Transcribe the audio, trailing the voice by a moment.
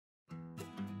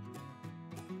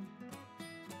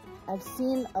I've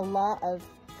seen a lot of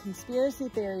conspiracy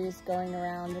theories going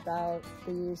around about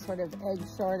the sort of egg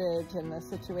shortage and the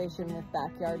situation with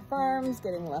backyard farms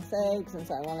getting less eggs, and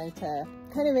so I wanted to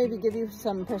kind of maybe give you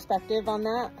some perspective on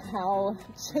that, how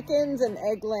chickens and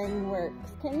egg laying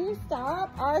works. Can you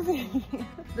stop, Ozzy?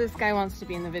 This guy wants to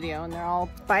be in the video and they're all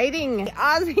biting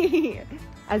Ozzy.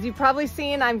 As you've probably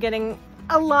seen, I'm getting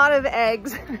a lot of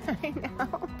eggs right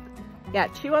now. Yeah,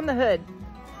 chew on the hood.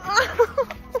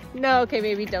 No, okay,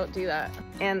 maybe don't do that.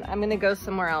 And I'm gonna go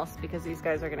somewhere else because these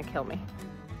guys are gonna kill me.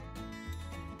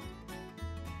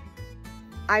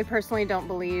 I personally don't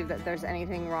believe that there's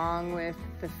anything wrong with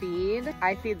the feed.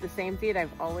 I feed the same feed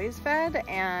I've always fed,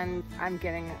 and I'm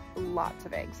getting lots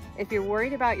of eggs. If you're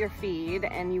worried about your feed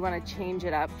and you want to change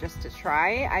it up just to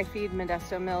try, I feed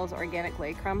Modesto Mills organic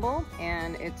lay crumble,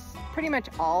 and it's pretty much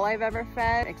all I've ever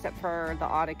fed, except for the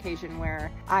odd occasion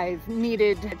where I've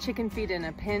needed chicken feed in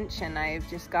a pinch and I've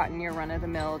just gotten your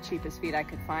run-of-the-mill cheapest feed I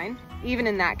could find. Even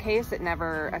in that case, it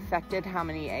never affected how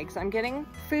many eggs I'm getting.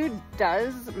 Food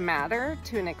does matter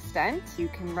to an extent. You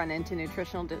can run into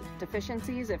nutritional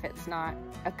deficiencies if it's not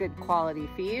a good quality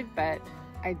feed, but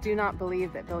I do not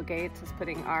believe that Bill Gates is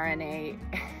putting RNA,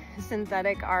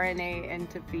 synthetic RNA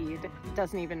into feed. It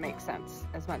doesn't even make sense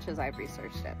as much as I've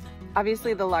researched it.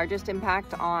 Obviously, the largest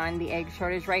impact on the egg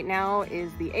shortage right now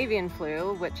is the avian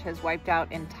flu, which has wiped out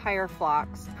entire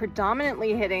flocks,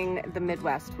 predominantly hitting the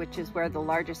Midwest, which is where the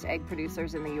largest egg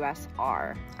producers in the US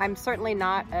are. I'm certainly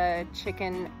not a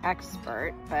chicken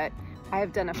expert, but I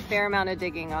have done a fair amount of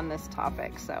digging on this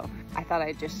topic, so I thought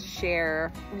I'd just share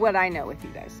what I know with you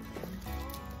guys.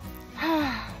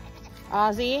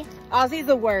 Ozzy's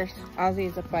the worst.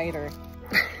 Ozzy's a biter.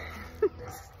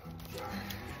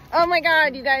 Oh my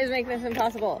God, you guys make this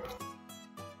impossible.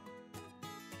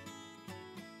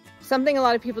 Something a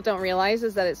lot of people don't realize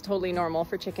is that it's totally normal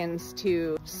for chickens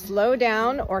to slow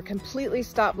down or completely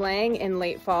stop laying in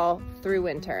late fall through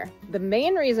winter. The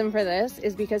main reason for this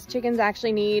is because chickens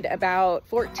actually need about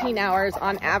 14 hours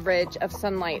on average of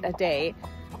sunlight a day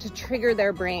to trigger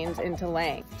their brains into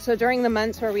laying. So during the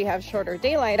months where we have shorter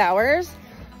daylight hours,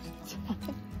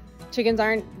 chickens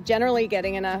aren't generally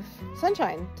getting enough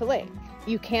sunshine to lay.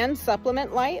 You can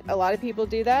supplement light. A lot of people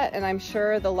do that, and I'm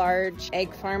sure the large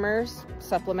egg farmers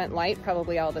supplement light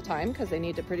probably all the time because they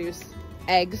need to produce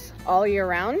eggs all year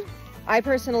round. I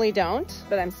personally don't,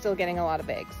 but I'm still getting a lot of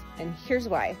eggs, and here's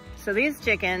why. So these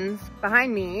chickens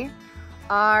behind me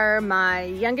are my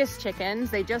youngest chickens.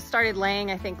 They just started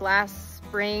laying, I think, last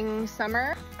spring,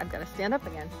 summer. I've got to stand up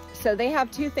again. So they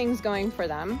have two things going for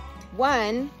them.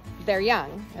 One, they're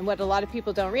young, and what a lot of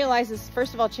people don't realize is,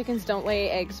 first of all, chickens don't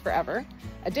lay eggs forever.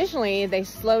 Additionally, they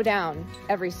slow down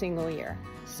every single year.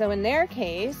 So in their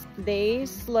case, they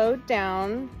slowed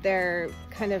down their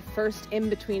kind of first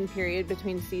in-between period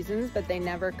between seasons, but they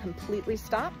never completely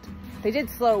stopped. They did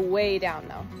slow way down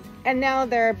though. And now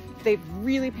they've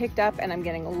really picked up, and I'm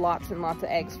getting lots and lots of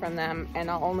eggs from them, and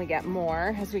I'll only get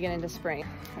more as we get into spring.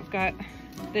 I've got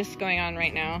this going on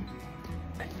right now.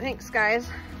 Thanks, guys.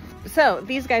 So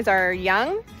these guys are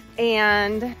young,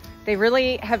 and they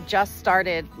really have just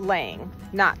started laying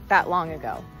not that long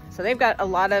ago. So they've got a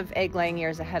lot of egg laying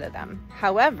years ahead of them.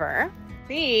 However,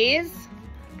 these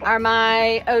are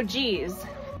my OGs.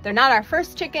 They're not our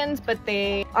first chickens, but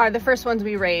they are the first ones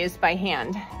we raised by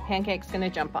hand. Pancake's gonna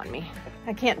jump on me.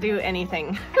 I can't do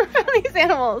anything for these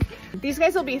animals. These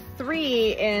guys will be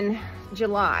 3 in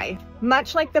July.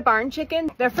 Much like the barn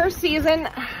chicken, their first season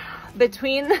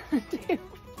between the two.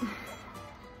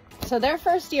 So their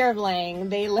first year of laying,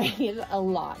 they laid a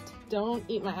lot. Don't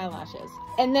eat my eyelashes.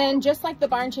 And then just like the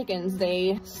barn chickens,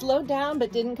 they slowed down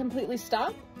but didn't completely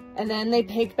stop. And then they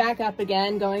picked back up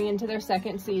again going into their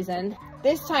second season.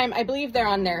 This time, I believe they're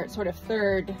on their sort of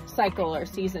 3rd cycle or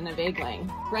season of egg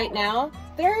laying. Right now,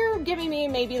 they're giving me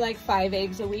maybe like 5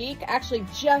 eggs a week. Actually,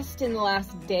 just in the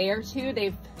last day or two,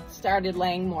 they've started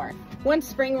laying more. Once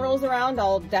spring rolls around,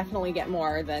 I'll definitely get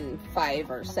more than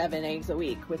 5 or 7 eggs a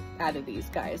week out of these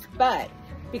guys. But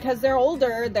because they're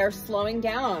older, they're slowing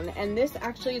down. And this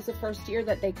actually is the first year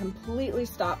that they completely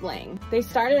stopped laying. They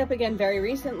started up again very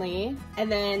recently.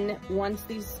 And then once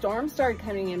these storms started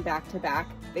coming in back to back,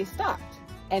 they stopped.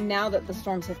 And now that the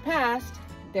storms have passed,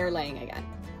 they're laying again.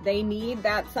 They need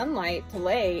that sunlight to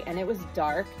lay, and it was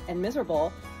dark and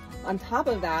miserable. On top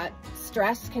of that,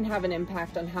 stress can have an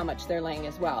impact on how much they're laying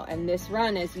as well. And this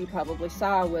run, as you probably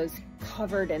saw, was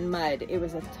covered in mud. It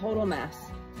was a total mess.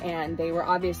 And they were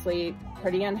obviously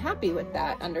pretty unhappy with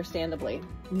that, understandably.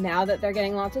 Now that they're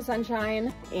getting lots of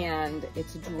sunshine and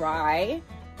it's dry,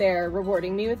 they're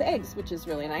rewarding me with eggs, which is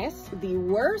really nice. The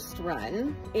worst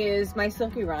run is my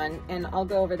silky run, and I'll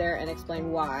go over there and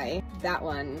explain why that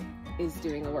one is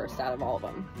doing the worst out of all of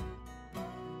them.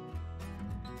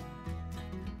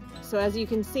 So as you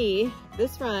can see,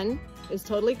 this run is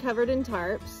totally covered in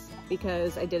tarps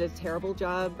because I did a terrible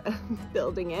job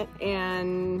building it,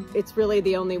 and it's really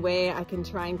the only way I can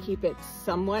try and keep it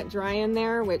somewhat dry in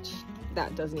there, which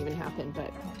that doesn't even happen.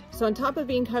 But so on top of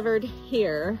being covered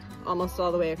here almost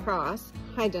all the way across,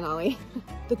 hi Denali,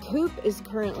 the coop is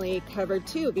currently covered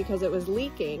too because it was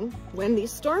leaking when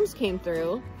these storms came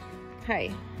through.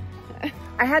 Hi.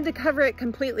 I had to cover it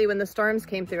completely when the storms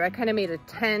came through. I kind of made a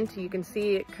tent. You can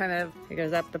see it kind of, it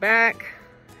goes up the back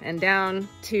and down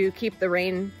to keep the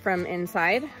rain from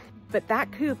inside. But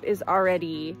that coop is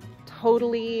already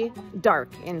totally dark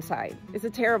inside. It's a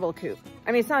terrible coop.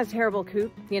 I mean, it's not a terrible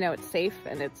coop. You know, it's safe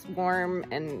and it's warm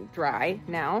and dry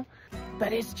now,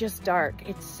 but it's just dark.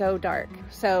 It's so dark.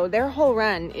 So their whole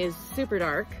run is super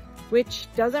dark, which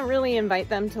doesn't really invite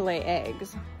them to lay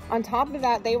eggs. On top of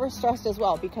that, they were stressed as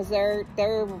well because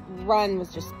their run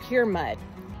was just pure mud.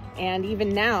 And even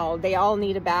now, they all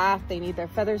need a bath. They need their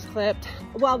feathers clipped.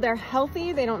 While they're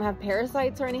healthy, they don't have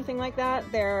parasites or anything like that.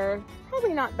 They're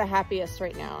probably not the happiest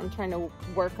right now. I'm trying to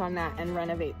work on that and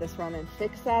renovate this run and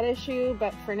fix that issue.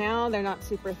 But for now, they're not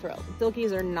super thrilled.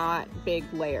 Silkies are not big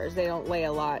layers. They don't lay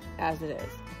a lot as it is.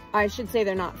 I should say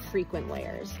they're not frequent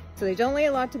layers. So they don't lay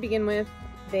a lot to begin with.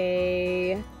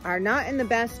 They are not in the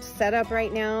best setup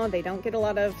right now. They don't get a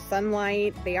lot of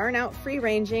sunlight. They aren't out free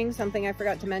ranging. Something I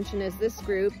forgot to mention is this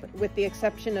group, with the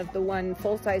exception of the one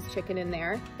full-size chicken in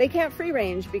there, they can't free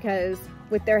range because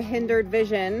with their hindered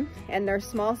vision and their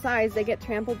small size, they get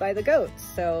trampled by the goats.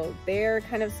 So they're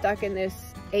kind of stuck in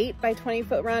this 8 by 20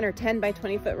 foot run or 10 by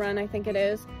 20 foot run, I think it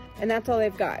is. And that's all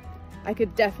they've got. I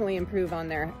could definitely improve on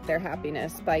their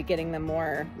happiness by getting them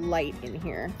more light in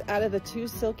here. Out of the 2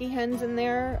 silky hens in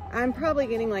there, I'm probably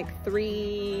getting like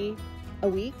 3 a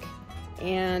week.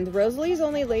 And Rosalie's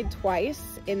only laid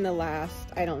twice in the last,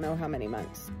 I don't know how many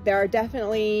months. There are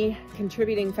definitely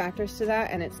contributing factors to that,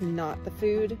 and it's not the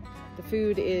food. The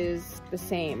food is the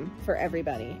same for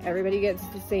everybody. Everybody gets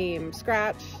the same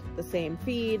scratch, the same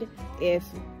feed. If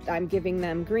I'm giving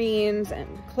them greens and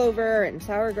clover and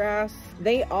sour grass,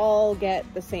 they all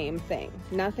get the same thing.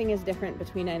 Nothing is different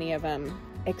between any of them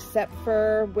except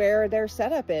for where their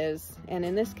setup is. And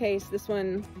in this case, this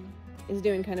one is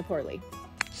doing kind of poorly.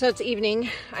 So it's evening.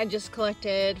 I just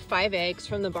collected 5 eggs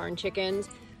from the barn chickens,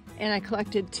 and I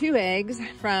collected 2 eggs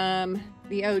from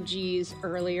the OGs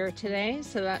earlier today.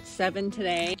 So that's 7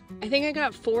 today. I think I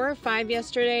got 4 or 5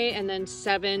 yesterday and then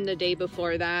 7 the day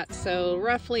before that. So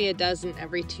roughly a dozen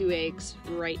every 2 eggs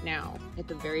right now at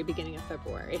the very beginning of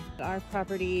February. Our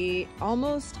property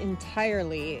almost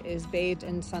entirely is bathed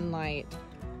in sunlight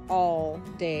all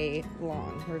day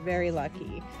long. We're very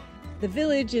lucky. The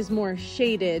village is more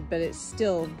shaded, but it's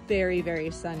still very, very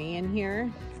sunny in here.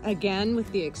 Again,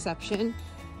 with the exception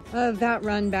of that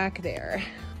run back there.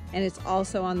 And it's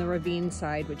also on the ravine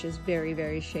side, which is very,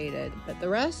 very shaded. But the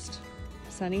rest,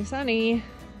 sunny, sunny,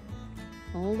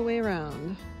 all the way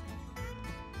around.